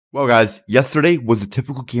Well guys, yesterday was a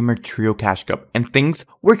typical gamer trio cash cup, and things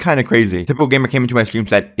were kinda crazy. Typical gamer came into my stream and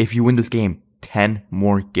said, if you win this game, 10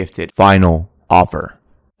 more gifted. Final offer.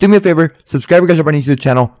 Do me a favor, subscribe if you guys are new to the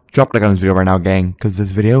channel, drop a like on this video right now gang, cause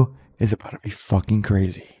this video is about to be fucking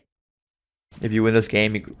crazy. If you win this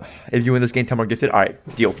game, 10 more gifted,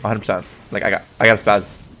 alright, deal, 100%. Like I got a spaz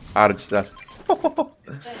out of stress. But how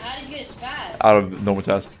did you get a spaz? Out of normal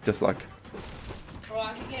test, just luck. Bro,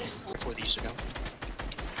 I could get Before these to go.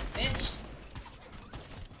 bitch.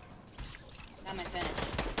 Not my finish.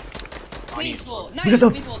 Please Full. You guys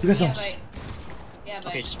don't. Full. You guys don't. Yeah, but.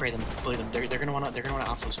 Okay, just spray them. Bully them. They're gonna wanna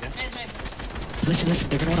outflows, okay? Right. Listen,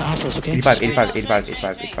 they're gonna wanna outflows, okay? 85.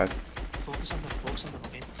 Focus on them,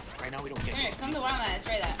 okay? Right now we don't get Alright, come to where I'm at,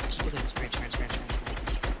 spray that. Keep with it, spray.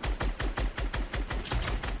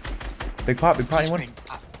 Big pot, anyone?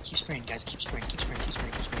 Keep spraying, guys, keep spraying.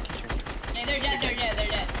 Yeah, they're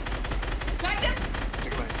dead. Crack them!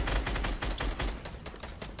 They're going.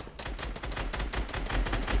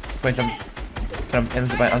 Wait, I'm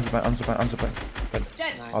surprised. Dead.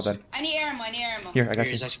 Nice. All dead. I need air ammo. Here, I got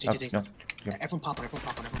Here, you. Zaxi, take. No. Yeah. Everyone pop. Okay,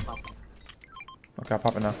 I'll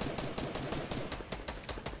pop it now.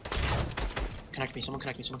 Connect me, someone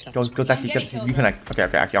connect me. Go, Zaxi, you connect. Okay,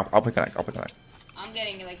 actually, I'll play connect. I'm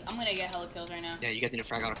gonna get hella kills right now. Yeah, you guys need to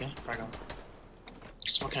frag out, okay? Frag out.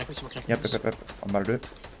 Someone connect me. Yep. I'm about to do it.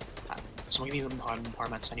 Someone give me power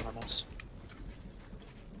mats. I need power mats.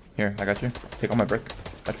 Here, I got you. Take all my brick.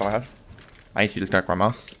 That's all I have. I need to disconnect my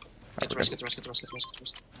mouse. Get the rest.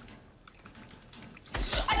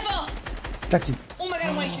 I fell! Zaxi. Oh my god,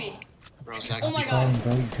 I'm 1 HP. Bro, Zaxi. Oh my god.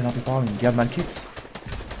 Bro, you cannot be falling. Do you have med kits?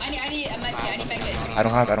 I need a med kit. I need med kit. I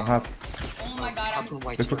don't have. Oh my god,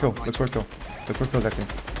 Let's for kill, Zaxi.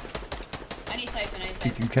 I need siphon.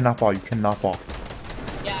 You cannot fall.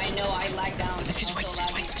 Yeah, I know, I lag down. Let's get I'm white. so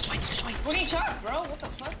lagging. We're getting shot, bro. What the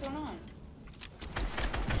fuck's going on?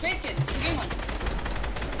 Trace kid, it's a game one.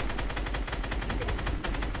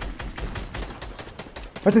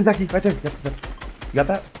 Right there, Zaxi. Right there. Yep. You got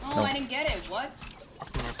that? Oh, No. I didn't get it. What?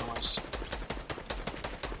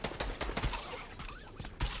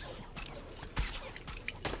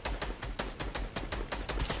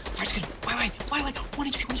 Fire's good. Why? 1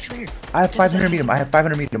 HP right here. I have 500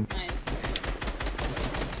 medium. Nice.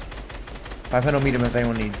 500 medium if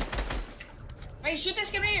anyone needs. Right, shoot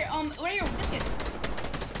this kid right here. Right here, this kid.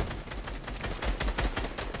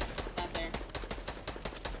 Not there.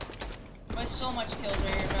 There's so much kills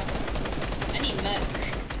right here, bro. I need meds.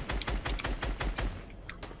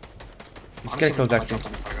 Just get a kill, Zaxi.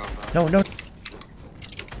 No. Hey,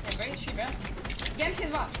 break the tree, bro. Get into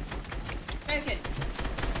his box. Right, kid.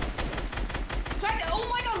 Crack it. Oh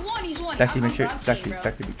my god, he's one. Zaxi, make sure. I'm crouching, bro.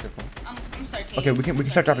 Zaxi, be careful. I'm sorry, Kate. Okay, we can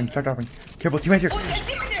start dropping. Careful, teammates here. Oh, I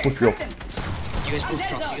see him right there. What's real? Cracked him. You guys I'm both dead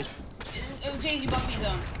drop. zone. James, you buffed me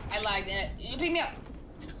zone. I lagged in it. You pick me up.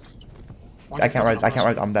 I can't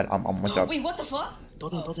rise. I'm dead. I'm one job. Wait, what the fuck?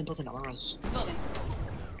 Building. I'm on res. Building.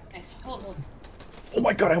 Nice. Hold. Oh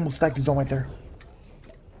my god, I almost stacked his dome right there.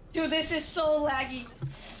 Dude, this is so laggy.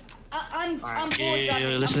 I'm full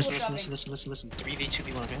dropping. Listen. 3v,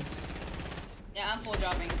 2v1, okay? Yeah, I'm full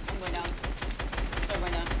dropping. I'm going down. Start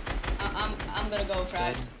going down. I'm gonna go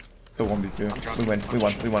frag. Still 1v2.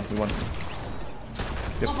 We won.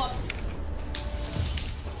 Yep. Pump up.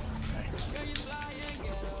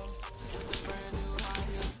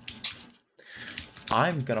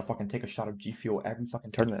 I'm gonna fucking take a shot of G Fuel every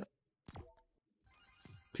fucking tournament.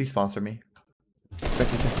 Please sponsor me. Right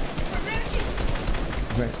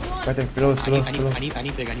there. Below. I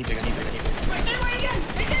need big. Right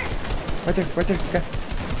there. Right there. Okay.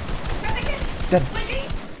 Got the kid. Dead.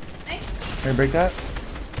 Nice. Can I break that?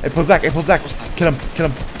 It pulls back. Kill him.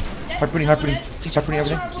 Dead. Harpooning everything. Harpoon.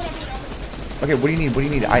 Okay, what do you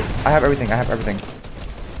need? I have everything. Can I get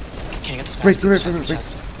the spaz? Break.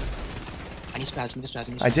 I need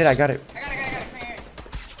spaz. I did. I got it. I got it. Right here.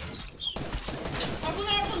 Harpoon.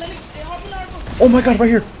 Let me. Harpoon. Oh my god, right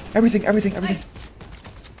here. Everything. Nice.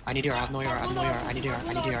 I need ER. I have no ER. I need ER.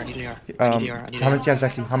 How much you have,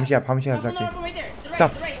 Zaxi? How much you have, Harpoon Zaxi? right there.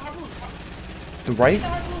 Stop. The right. Harpoon. The right? Get the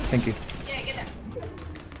harpoon. Thank you. Yeah, get that.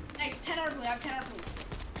 Nice. 10 harpoon. I have 10 harpoon.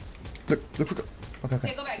 Look for. Okay.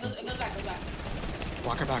 Okay, go back. It goes back.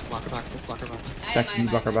 Block her back. Zaxi, you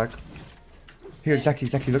block her back. Here,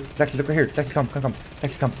 Zaxi, look right here. Zaxi, come.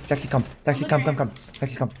 Zaxi,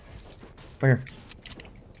 come. Right here.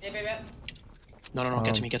 Yeah. No,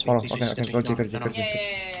 get to me. Hold on, okay, go take it.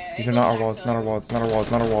 Yeah. These are not our walls. Not our walls. I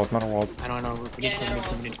know. We need to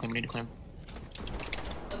claim.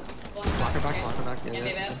 Block her back.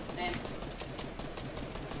 Yeah.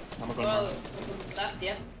 I'm gonna go Left,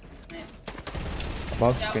 yep. Nice.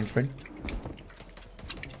 Box, Yep. green screen.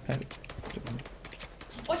 Hey,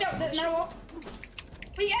 Watch out, there's another wall.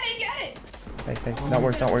 Wait, get it! hey, not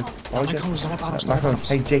worth. Not my cones, not my bottoms, Not not my going. bottoms.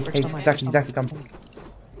 Hey, Jake, hey, First time, Zaxy, come.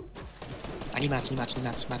 I need mats. Match.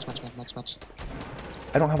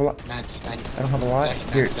 I don't have a lot. Mats, I don't have a lot.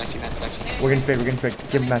 Here, Zaxy. we're getting sprayed.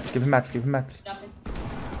 Give him mats. Dropped him.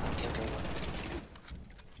 Okay.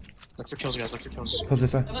 Look for kills, guys, look for kills. Close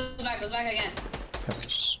this way. Goes back again.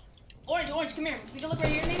 Nice. Orange, come here. We can look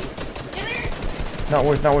right here, maybe? Get right here. Not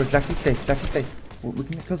worth. Zaxy, stay. We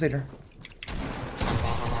can get kills later.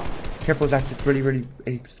 Careful, Zaxy, it's really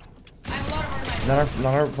aches. I have a lot of armor.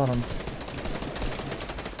 Not our bottom.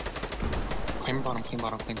 Claim bottom.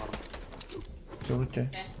 Go with Jay.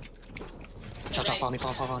 Okay. Shot, follow me,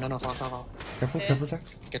 follow. No, follow. Careful, Zax.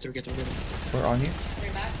 Get through. We're on you.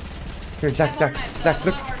 Bring back. Here, Zax,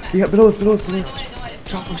 look. Hard knife. Yeah, below us. Don't let it.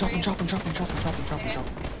 Drop him.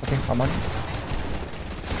 Okay, I'm on you.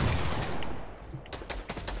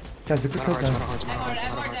 Guys, look for kills now. I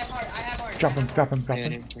have hard. Drop him. Come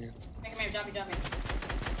here, drop him.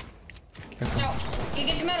 No,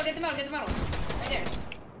 get the metal. Right there.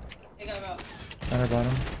 There you go. Not our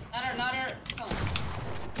bottom. Not her. Come on.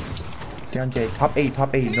 Stay on Jay. Top 8. Come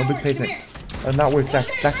No here, big Orange, placement. come here. Not worth.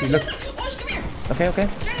 Zaxy, look. Orange, come here. Okay.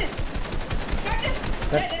 Try this.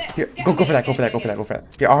 There. Here, go for that.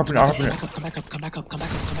 Here, I'll harpoon it. Come back up.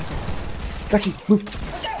 Zaxy, move.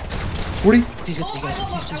 Watch out. 40. Please get to me, guys.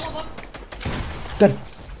 Please. Dead.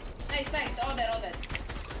 Nice. All dead.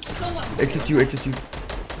 Someone. It's just you. Okay,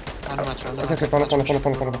 follow.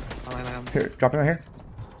 Here, drop him right here.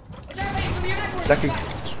 Watch out, wait, come here backwards. Zaxy, Oh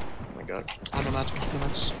my god. I have no mats.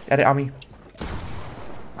 edit on me.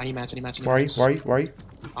 I need mats. Where are you?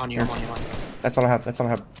 On you. That's all I have. Top of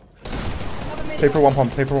mid. Play for one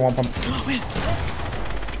pump. Oh, man.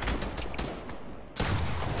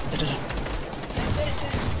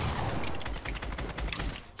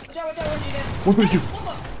 Watch out, Orange, you dead. 132.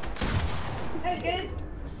 Nice, get it.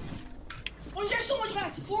 Orange, there's so much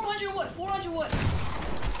mats. 400 wood.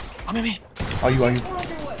 I'm in me. Are you?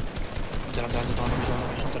 400 wood. I'm dead.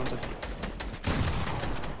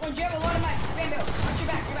 Orange, you have a lot of mats. Spam build. Watch your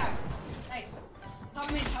back. Nice. Top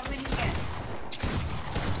of mid, you can.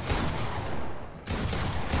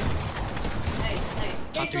 Nice.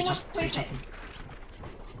 Top There's so three, much top placement.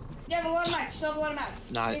 You have a lot of mats. Still have a lot of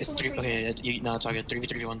mats. Nah, There's it's so much 3. placement. Okay, no, it's all good.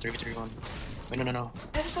 3v1. Wait, no.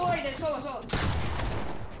 That's solo.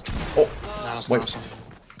 Oh. Nah, it's Wait. not.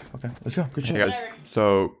 Okay, let's go. Good shit. Whatever. Hey guys,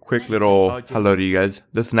 so quick little hello to you guys.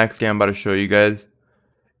 This next game I'm about to show you guys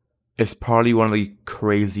is probably one of the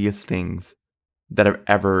craziest things that I've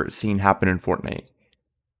ever seen happen in Fortnite.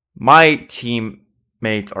 My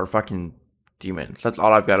teammates are fucking demons. That's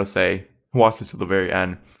all I've got to say. Watch this to the very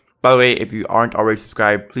end. By the way, if you aren't already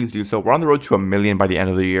subscribed, please do so. We're on the road to 1 million by the end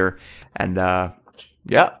of the year. And yeah.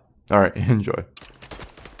 Alright, enjoy.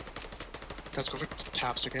 Guys, go for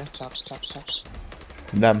taps, okay? Taps.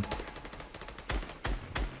 Them.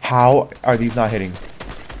 How are these not hitting?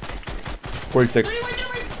 46.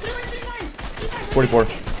 44.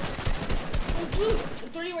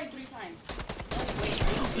 30 right 3 times.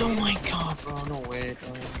 Oh my god, bro. No way,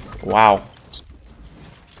 bro. Wow. Are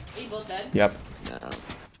you both dead? Yep. No.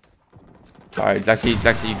 Sorry,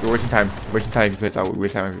 Lexi, you're wasting time. Wasting time because I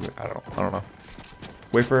waste time. I don't know.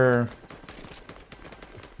 Wait for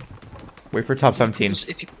top 17.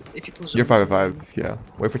 If you pull You're 5-5. Yeah.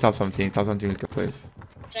 Wait for top 17. Top 17 is good play.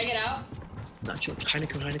 Should I get out? Not sure.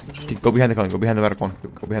 Heineken. Go behind the cone. Go behind the medical one.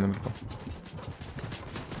 Go behind the medical.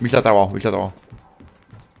 Reset that wall. They're gonna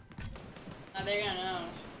know.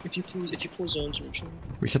 If you pull zones, we're chilling.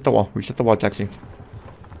 Reset the wall, Jaxie.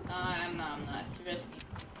 I'm not. It's risky.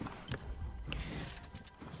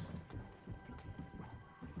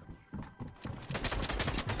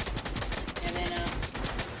 Yeah, they know.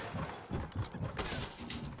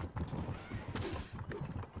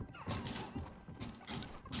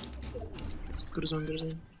 Go to zone.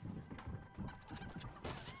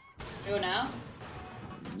 Go now?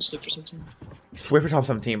 Just look for something. Just wait for top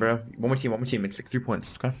 17, bro. One more team. It's like 3 points.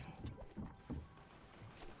 Okay.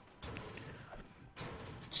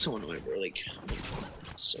 It's so annoying, bro. Like,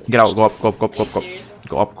 so Get out. Go up. Are you serious,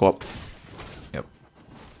 bro? Go up. Yep.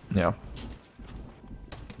 Yeah.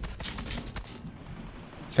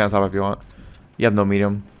 Stay on top if you want. You have no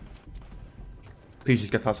medium. Please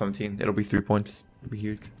just get top 17. It'll be 3 points. It'll be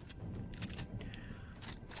huge.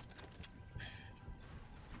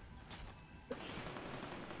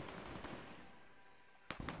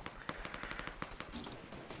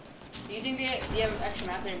 Do you think they have extra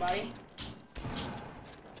mats on your body?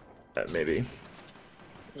 Maybe.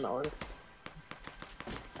 No.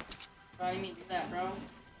 Bro, I didn't mean to do that, bro.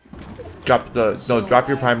 Drop the So drop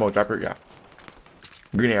your bad. primo. Drop your yeah.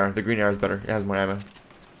 Green arrow. The green arrow is better. It has more ammo.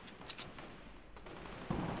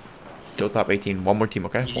 Still top 18. One more team,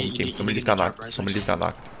 okay? One more team. Somebody just got knocked. Somebody just got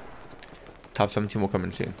knocked. Top 17 will come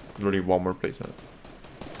in soon. Literally one more placement.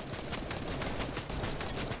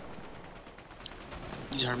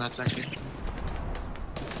 These are mats actually.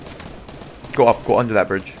 Go up. Go under that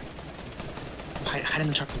bridge. Hide in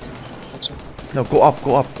the truck for them. That's it. No, go up.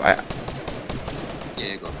 Go up.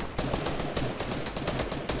 Yeah, go.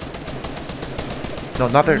 No,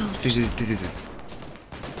 not there. Too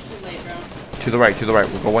late, bro. To the right. To the right.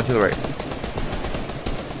 We'll go one to the right.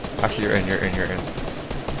 Actually, you're in. You're in. You're in.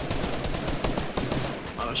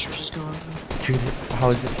 Oh, sure, just go on. Dude, how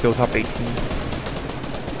is it still top 18?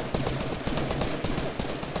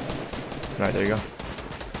 Alright, there you go.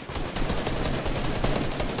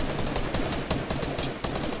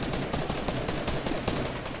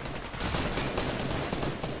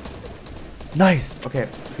 Nice. Okay,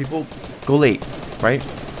 people go late, right?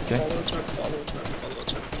 Okay. Follow the target, follow the target, follow the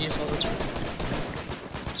target. You need to follow the target.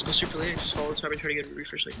 Just go super late, just follow the target, try to get a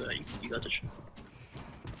refresh like that. You got this. You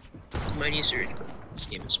might need Syria, but this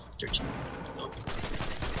game is 13. Oh.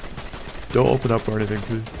 Don't open up for anything,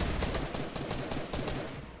 please.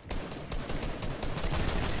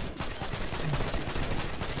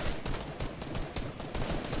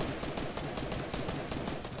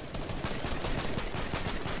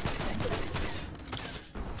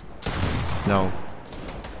 No.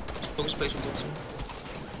 Focus placement.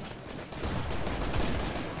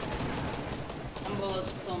 I'm below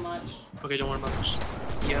so much. Okay, don't worry about this.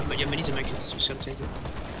 Yeah, but yeah, minis and medkits, just gotta take it.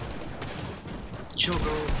 Chill,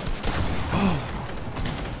 bro.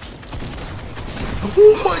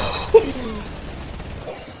 Oh my!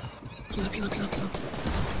 Heal up, heal up, heal up, heal up.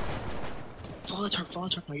 Follow the target,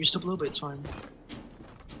 no, you're still below, but it's fine.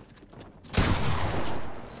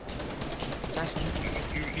 It's actually,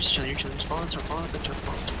 you're just chilling, just follow the target, follow the target.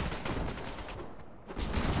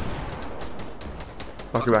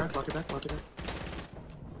 Lock your back. Lock your back.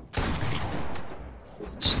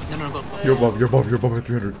 No, go. You're above at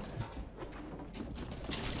 300.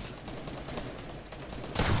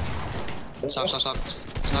 Stop.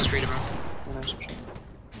 It's not straight, bro. Oh, nice. You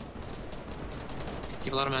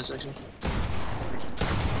have a lot of mats, actually.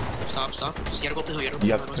 Stop. You gotta go up the hill,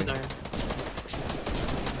 Yep. Medkit.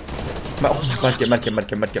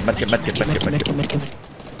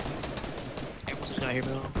 Everyone's gonna die here,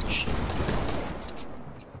 bro.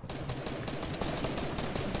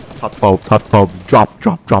 Top 12.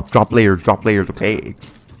 Drop layers, okay? Be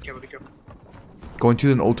careful. Go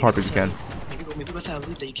into an old tarp if you can. Maybe with that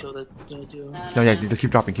loot that you killed the duo. No, yeah, just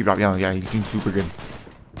keep dropping. Yeah, he's doing super good.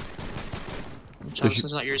 This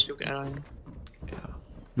is not yours, go get out of here.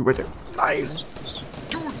 You're right there. Nice.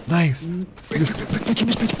 Nice.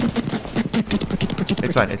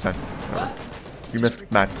 It's fine. You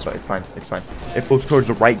missed match, but it's fine. It goes towards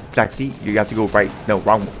the right, Zaxi. You have to go right. No,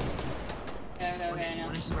 wrong. Okay, I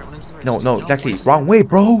No, know. Zaxi, wrong way,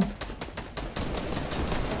 bro. Do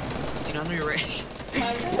you not know you're right?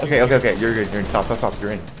 Okay. You're good. You're in. Stop.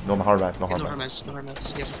 You're in. No hard match. No hard mats. You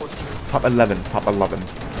have 4th. Top 11. The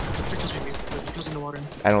kills in the water.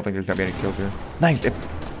 I don't think there's gonna be any kills here. Nice. Okay,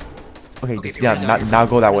 Okay, just, if you're yeah, gonna die, now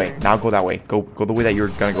go that way. you're Now go that way. Go the way that you were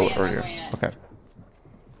gonna go Not going earlier. yet. Okay.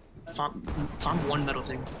 Farm one metal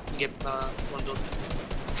thing. You get one build.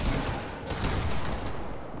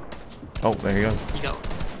 Oh, there you go. You go.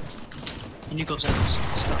 You need to go upstairs.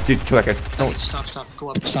 Stop. Dude, 2 seconds. No. Stop. Go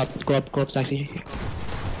up. Go up, Zaxi.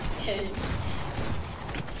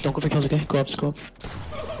 Don't go for kills, okay? Go up.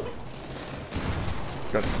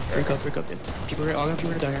 Good. Break up. Yeah. All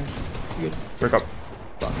people are die here. You're good. Break up.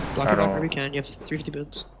 Block your back wherever you can. You have 350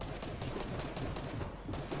 builds.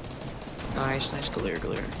 Nice. Galera.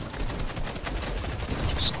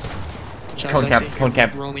 Cone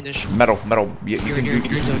camp. Roaming this shit. Metal. You You're can in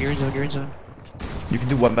do. zone. You can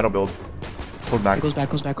do one metal build. Hold back. It goes back.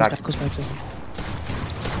 Zaxi.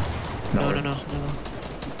 No.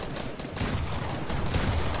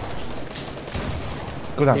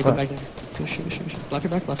 Go down. Yeah, go back there. Go shoot. Block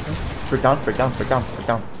your back. Break down.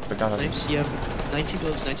 Nice. You have 19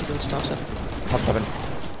 builds, top 7. Top 7.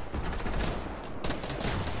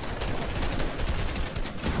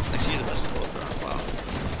 It's like, you're the best in the world, bro. Wow.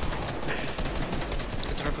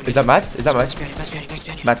 Is that Matt? Matt's behind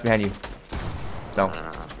you. Matt's behind you. No.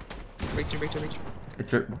 No. Break through.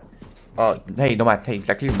 It's your. Hey, no Matt. Hey,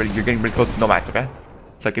 exactly. You're getting really close to no Matt, okay?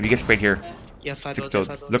 So like if you get sprayed here, You have 5 6 builds.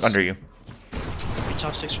 builds. Look under you. You're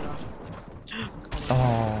top 6 right now.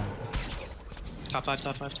 Oh. Top 5.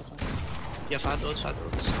 Yeah, 5 builds.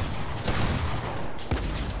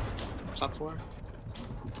 Top 4.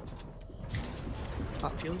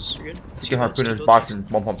 Pop fuels, you're good. Get Harpooner's box and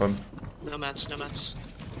one pump him. No mats, no mats.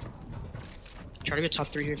 Try to get top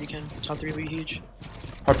 3 here if you can. Top 3 will be huge.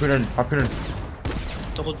 Harpooner, Harpooner.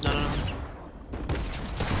 Double, no.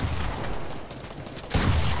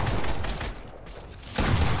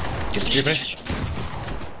 Get finished.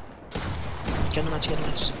 Get the mats, get the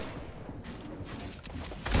mats.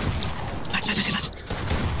 Mats.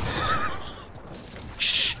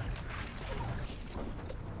 Shh.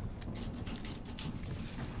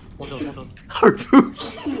 One down. Harpoon.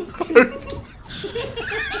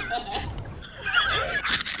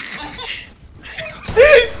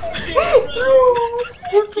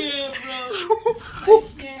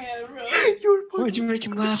 Why'd you make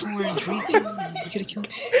him laugh, Orange? What are you doing? You gotta kill him.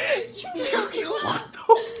 What the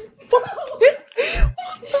fuck?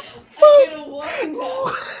 I could've won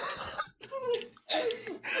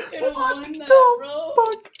that. What the bro.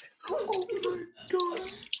 fuck? Oh my god.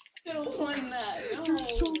 Could've won that. No. You're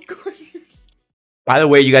so good. By the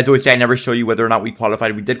way, you guys always say I never show you whether or not we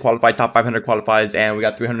qualified. We did qualify, top 500 qualifies, and we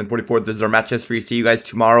got 344. This is our match history. See you guys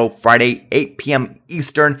tomorrow, Friday, 8 p.m.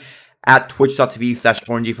 Eastern at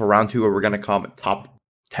twitch.tv/orangey for round 2, where we're going to come top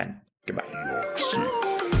 10. Goodbye.